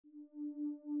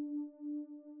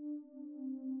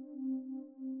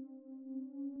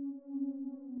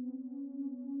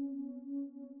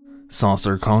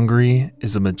Saser Kangri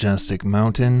is a majestic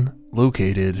mountain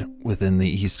located within the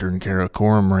eastern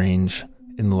Karakoram range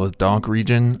in the Ladakh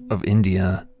region of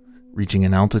India, reaching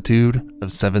an altitude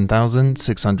of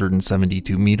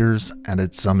 7,672 meters at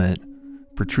its summit,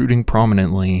 protruding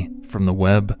prominently from the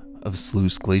web of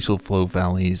sluice glacial flow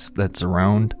valleys that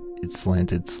surround its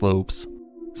slanted slopes.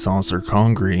 Saser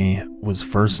Kangri was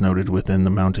first noted within the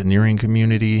mountaineering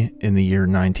community in the year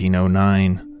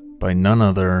 1909 by none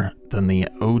other than the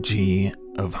OG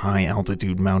of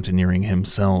high-altitude mountaineering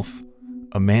himself,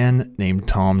 a man named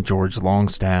Tom George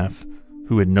Longstaff,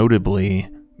 who had notably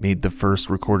made the first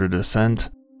recorded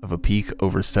ascent of a peak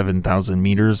over 7,000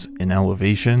 meters in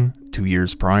elevation 2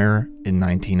 years prior in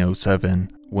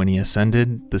 1907, when he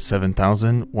ascended the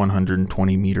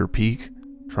 7,120 meter peak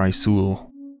Trisul.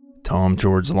 Tom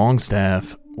George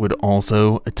Longstaff would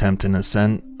also attempt an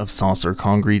ascent of Saser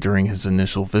Kangri during his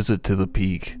initial visit to the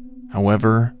peak.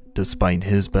 However, despite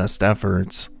his best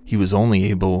efforts, he was only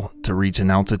able to reach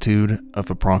an altitude of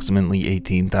approximately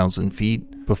 18,000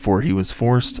 feet before he was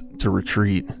forced to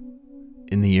retreat.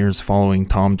 In the years following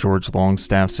Tom George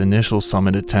Longstaff's initial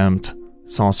summit attempt,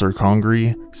 Saser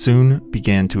Kangri soon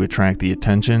began to attract the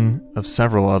attention of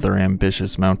several other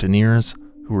ambitious mountaineers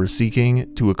who were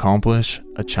seeking to accomplish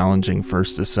a challenging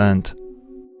first ascent.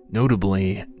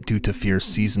 Notably, due to fierce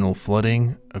seasonal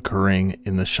flooding occurring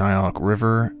in the Shyok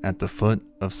River at the foot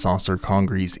of Saser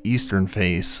Kangri's eastern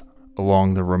face,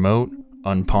 along the remote,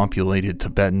 unpopulated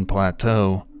Tibetan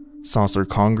Plateau, Saser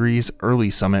Kangri's early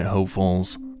summit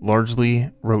hopefuls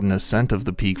largely wrote an ascent of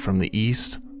the peak from the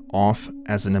east off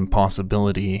as an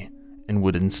impossibility, and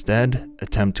would instead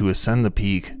attempt to ascend the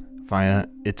peak via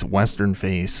its western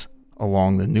face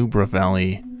along the Nubra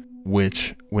Valley,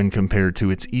 which, when compared to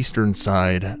its eastern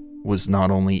side, was not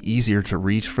only easier to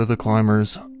reach for the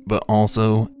climbers, but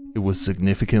also it was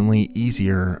significantly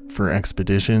easier for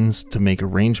expeditions to make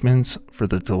arrangements for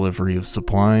the delivery of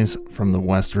supplies from the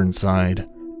western side,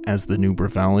 as the Nubra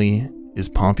Valley is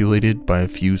populated by a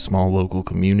few small local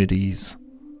communities.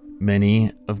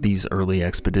 Many of these early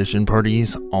expedition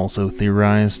parties also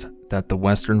theorized that the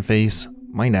western face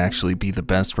might actually be the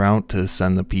best route to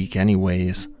ascend the peak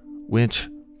anyways, which,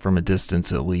 from a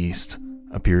distance at least,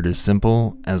 appeared as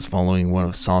simple as following one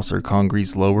of Saser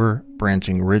Kangri's lower,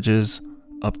 branching ridges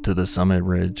up to the summit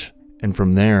ridge, and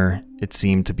from there, it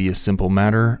seemed to be a simple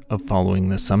matter of following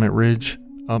the summit ridge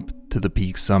up to the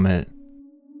peak summit.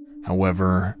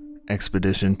 However,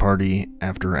 expedition party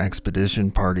after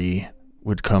expedition party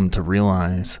would come to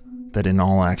realize that in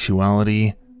all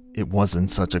actuality, it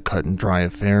wasn't such a cut and dry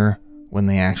affair when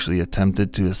they actually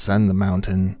attempted to ascend the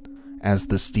mountain, as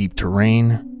the steep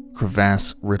terrain,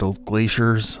 crevasse-riddled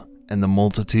glaciers, and the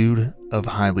multitude of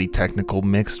highly technical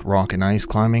mixed rock and ice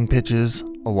climbing pitches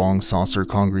along Saser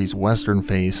Kangri's western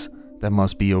face that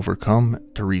must be overcome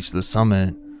to reach the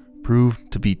summit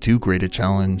proved to be too great a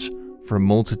challenge for a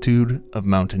multitude of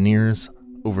mountaineers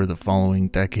over the following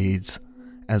decades,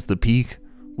 as the peak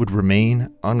would remain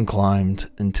unclimbed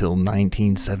until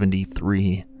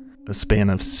 1973, a span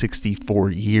of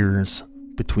 64 years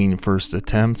between first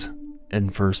attempt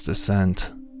and first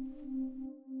ascent.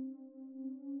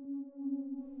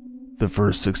 The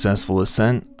first successful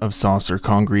ascent of Saser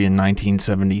Kangri in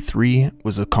 1973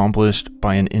 was accomplished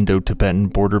by an Indo-Tibetan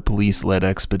border police-led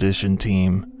expedition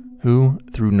team, who,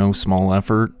 through no small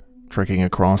effort, trekking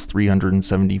across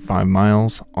 375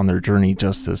 miles on their journey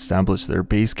just to establish their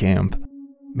base camp,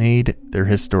 made their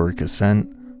historic ascent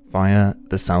via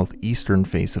the southeastern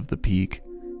face of the peak,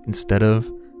 instead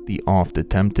of the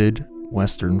oft-attempted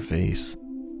western face.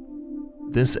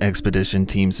 This expedition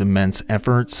team's immense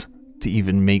efforts to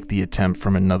even make the attempt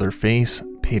from another face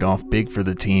paid off big for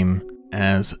the team,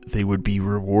 as they would be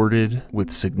rewarded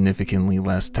with significantly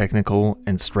less technical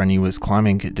and strenuous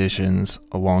climbing conditions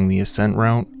along the ascent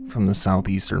route from the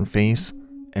southeastern face,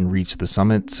 and reach the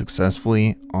summit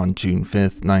successfully on June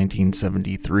 5,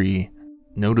 1973.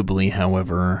 Notably,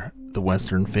 however, the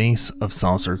western face of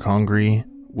Saser Kangri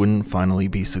wouldn't finally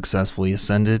be successfully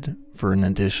ascended for an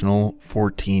additional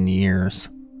 14 years,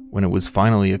 when it was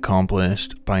finally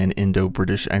accomplished by an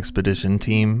Indo-British expedition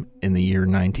team in the year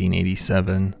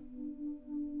 1987.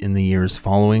 In the years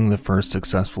following the first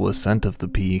successful ascent of the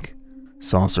peak,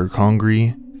 Saser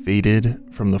Kangri faded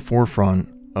from the forefront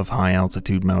of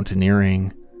high-altitude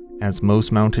mountaineering, as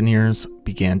most mountaineers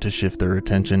began to shift their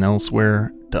attention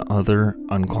elsewhere to other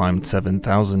unclimbed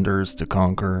 7,000ers to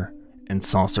conquer, and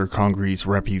Saser Kangri's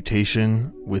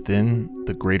reputation within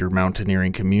the greater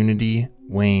mountaineering community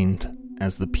waned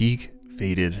as the peak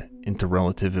faded into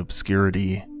relative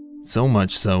obscurity. So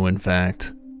much so, in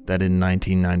fact, that in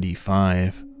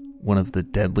 1995, one of the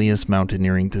deadliest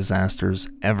mountaineering disasters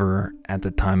ever at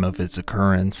the time of its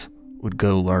occurrence, would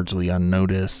go largely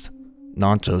unnoticed,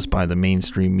 not just by the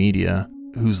mainstream media,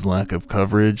 whose lack of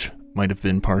coverage might have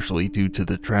been partially due to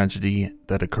the tragedy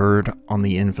that occurred on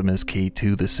the infamous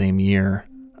K2 the same year,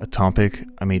 a topic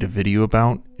I made a video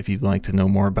about if you'd like to know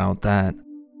more about that,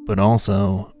 but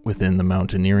also within the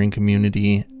mountaineering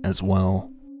community as well.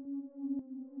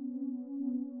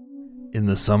 In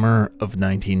the summer of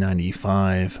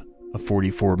 1995, a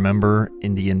 44-member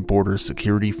Indian Border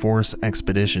Security Force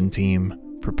expedition team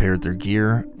prepared their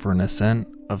gear for an ascent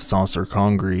of Saser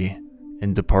Kangri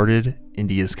and departed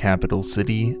India's capital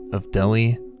city of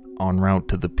Delhi en route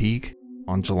to the peak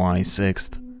on July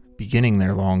 6th, beginning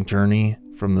their long journey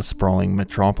from the sprawling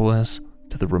metropolis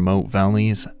to the remote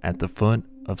valleys at the foot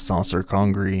of Saser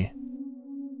Kangri.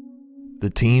 The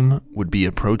team would be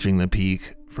approaching the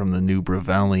peak from the Nubra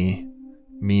Valley,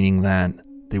 meaning that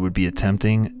they would be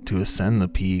attempting to ascend the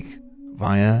peak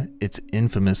via its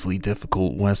infamously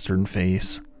difficult western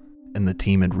face, and the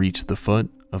team had reached the foot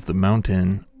of the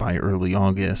mountain by early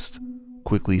August,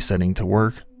 quickly setting to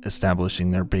work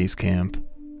establishing their base camp.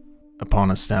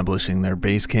 Upon establishing their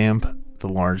base camp, the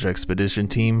large expedition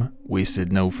team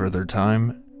wasted no further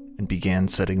time and began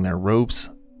setting their ropes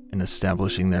and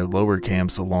establishing their lower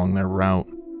camps along their route,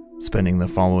 spending the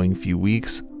following few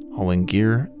weeks hauling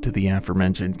gear to the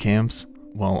aforementioned camps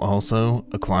while also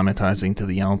acclimatizing to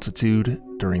the altitude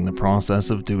during the process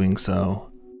of doing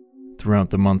so. Throughout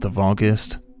the month of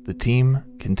August, the team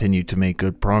continued to make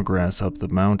good progress up the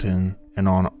mountain, and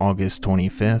on August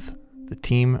 25th, the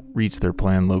team reached their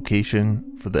planned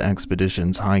location for the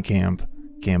expedition's high camp,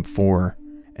 Camp 4,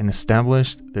 and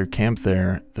established their camp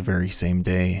there the very same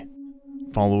day.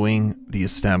 Following the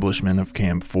establishment of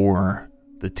Camp 4,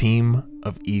 the team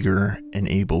of eager and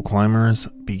able climbers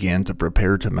began to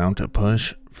prepare to mount a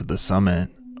push for the summit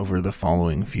over the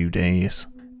following few days,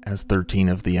 as 13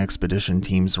 of the expedition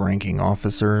team's ranking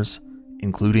officers,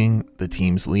 including the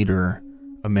team's leader,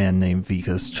 a man named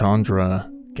Vikas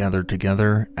Chandra, gathered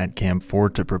together at Camp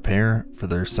 4 to prepare for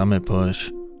their summit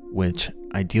push, which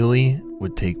ideally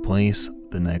would take place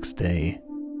the next day.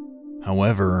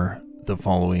 However, the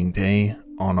following day,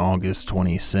 on August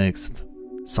 26th,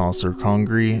 Saser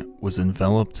Kangri was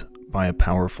enveloped by a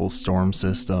powerful storm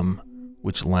system,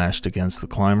 which lashed against the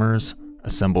climbers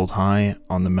assembled high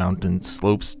on the mountain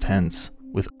slope's tents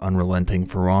with unrelenting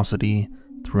ferocity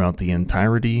throughout the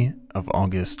entirety of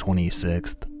August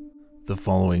 26th. The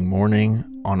following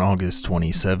morning, on August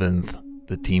 27th,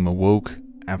 the team awoke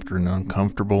after an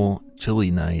uncomfortable,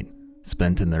 chilly night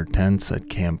spent in their tents at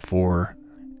Camp 4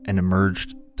 and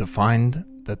emerged to find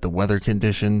that the weather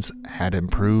conditions had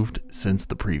improved since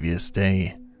the previous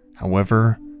day.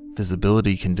 However,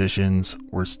 visibility conditions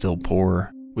were still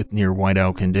poor, with near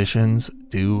whiteout conditions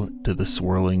due to the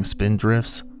swirling spin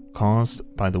drifts caused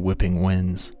by the whipping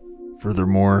winds.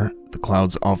 Furthermore, the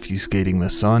clouds obfuscating the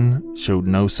sun showed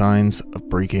no signs of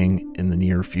breaking in the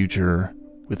near future,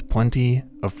 with plenty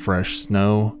of fresh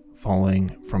snow falling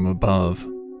from above,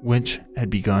 which had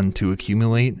begun to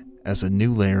accumulate as a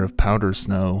new layer of powder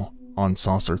snow on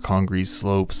Saser Kangri's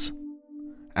slopes.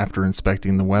 After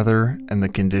inspecting the weather and the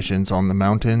conditions on the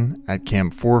mountain at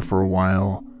Camp 4 for a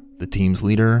while, the team's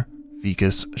leader,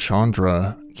 Vikas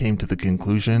Chandra, came to the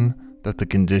conclusion that the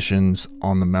conditions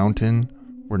on the mountain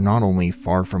were not only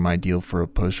far from ideal for a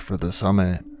push for the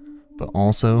summit, but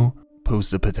also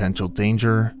posed a potential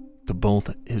danger to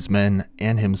both his men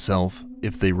and himself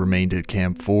if they remained at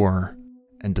Camp 4,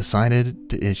 and decided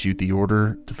to issue the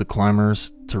order to the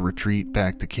climbers to retreat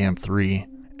back to Camp 3,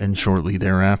 and shortly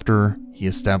thereafter, he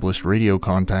established radio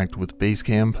contact with base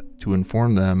camp to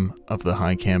inform them of the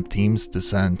high camp team's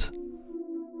descent.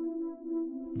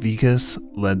 Vikas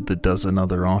led the dozen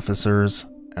other officers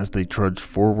as they trudged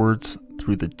forwards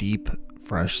through the deep,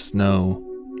 fresh snow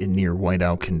in near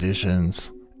whiteout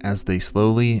conditions as they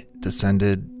slowly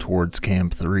descended towards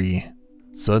Camp 3.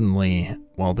 Suddenly,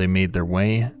 while they made their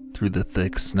way through the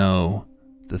thick snow,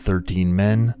 the 13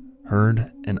 men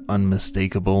heard an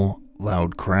unmistakable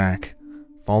loud crack,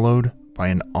 followed by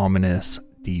an ominous,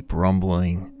 deep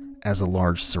rumbling, as a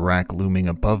large serac looming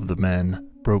above the men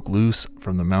broke loose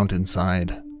from the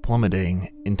mountainside, plummeting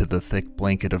into the thick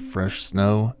blanket of fresh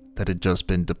snow that had just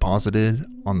been deposited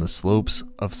on the slopes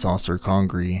of Saser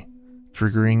Kangri,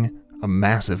 triggering a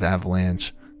massive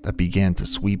avalanche that began to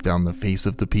sweep down the face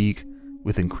of the peak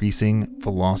with increasing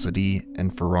velocity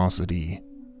and ferocity.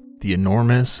 The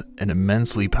enormous and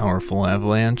immensely powerful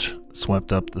avalanche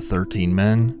swept up the 13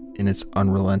 men in its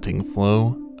unrelenting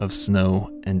flow of snow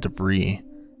and debris,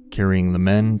 carrying the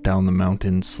men down the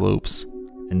mountain slopes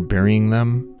and burying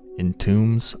them in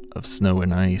tombs of snow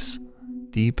and ice,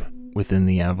 deep within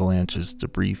the avalanche's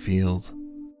debris field.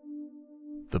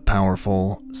 The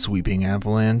powerful, sweeping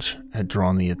avalanche had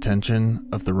drawn the attention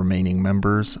of the remaining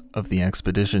members of the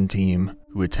expedition team,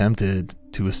 who attempted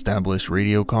to establish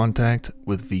radio contact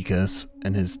with Vikas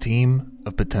and his team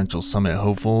of potential summit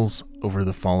hopefuls over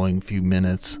the following few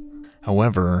minutes.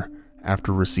 However,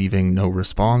 after receiving no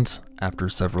response after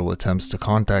several attempts to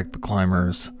contact the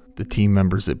climbers, the team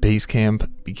members at base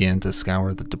camp began to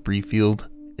scour the debris field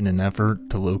in an effort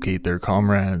to locate their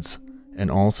comrades, and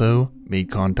also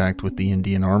made contact with the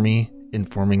Indian Army,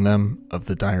 informing them of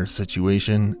the dire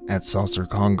situation at Saser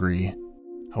Kangri.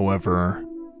 However,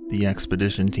 the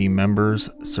expedition team members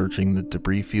searching the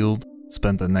debris field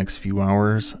spent the next few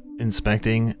hours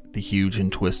inspecting the huge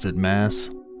and twisted mass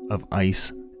of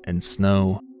ice and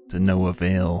snow to no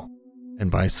avail, and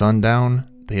by sundown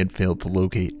they had failed to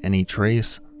locate any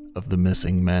trace of the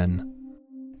missing men.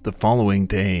 The following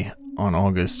day, on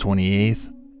August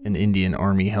 28th, an Indian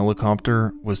Army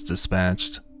helicopter was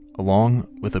dispatched, along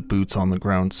with a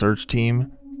boots-on-the-ground search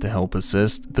team, to help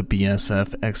assist the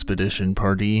BSF expedition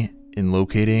party in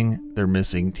locating their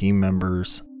missing team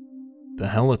members. The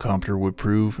helicopter would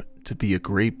prove to be a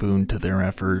great boon to their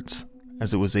efforts,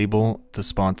 as it was able to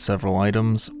spot several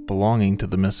items belonging to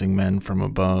the missing men from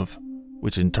above,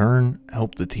 which in turn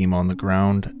helped the team on the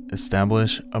ground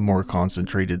establish a more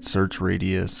concentrated search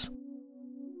radius.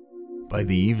 By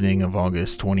the evening of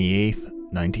August 28,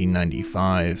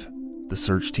 1995, the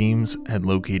search teams had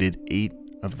located 8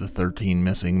 of the 13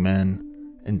 missing men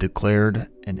and declared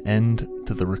an end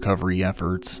to the recovery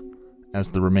efforts,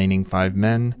 as the remaining 5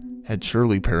 men had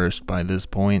surely perished by this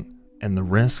point, and the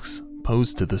risks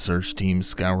posed to the search team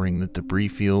scouring the debris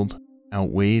field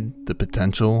outweighed the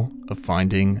potential of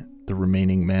finding the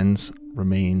remaining men's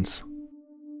remains.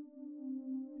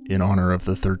 In honor of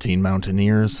the 13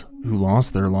 mountaineers who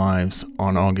lost their lives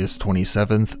on August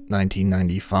 27,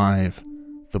 1995,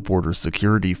 the Border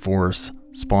Security Force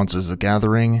sponsors a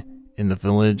gathering in the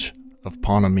village of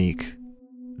Panamik.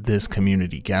 This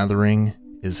community gathering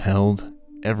is held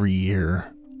every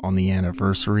year on the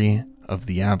anniversary of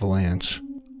the avalanche,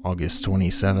 August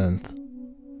 27th.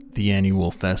 The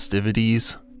annual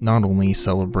festivities not only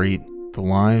celebrate the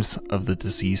lives of the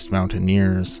deceased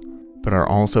mountaineers, but are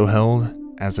also held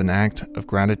as an act of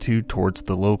gratitude towards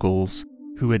the locals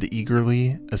who had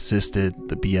eagerly assisted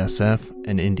the BSF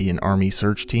and Indian Army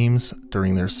search teams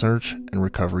during their search and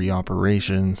recovery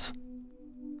operations.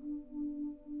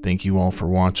 Thank you all for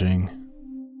watching.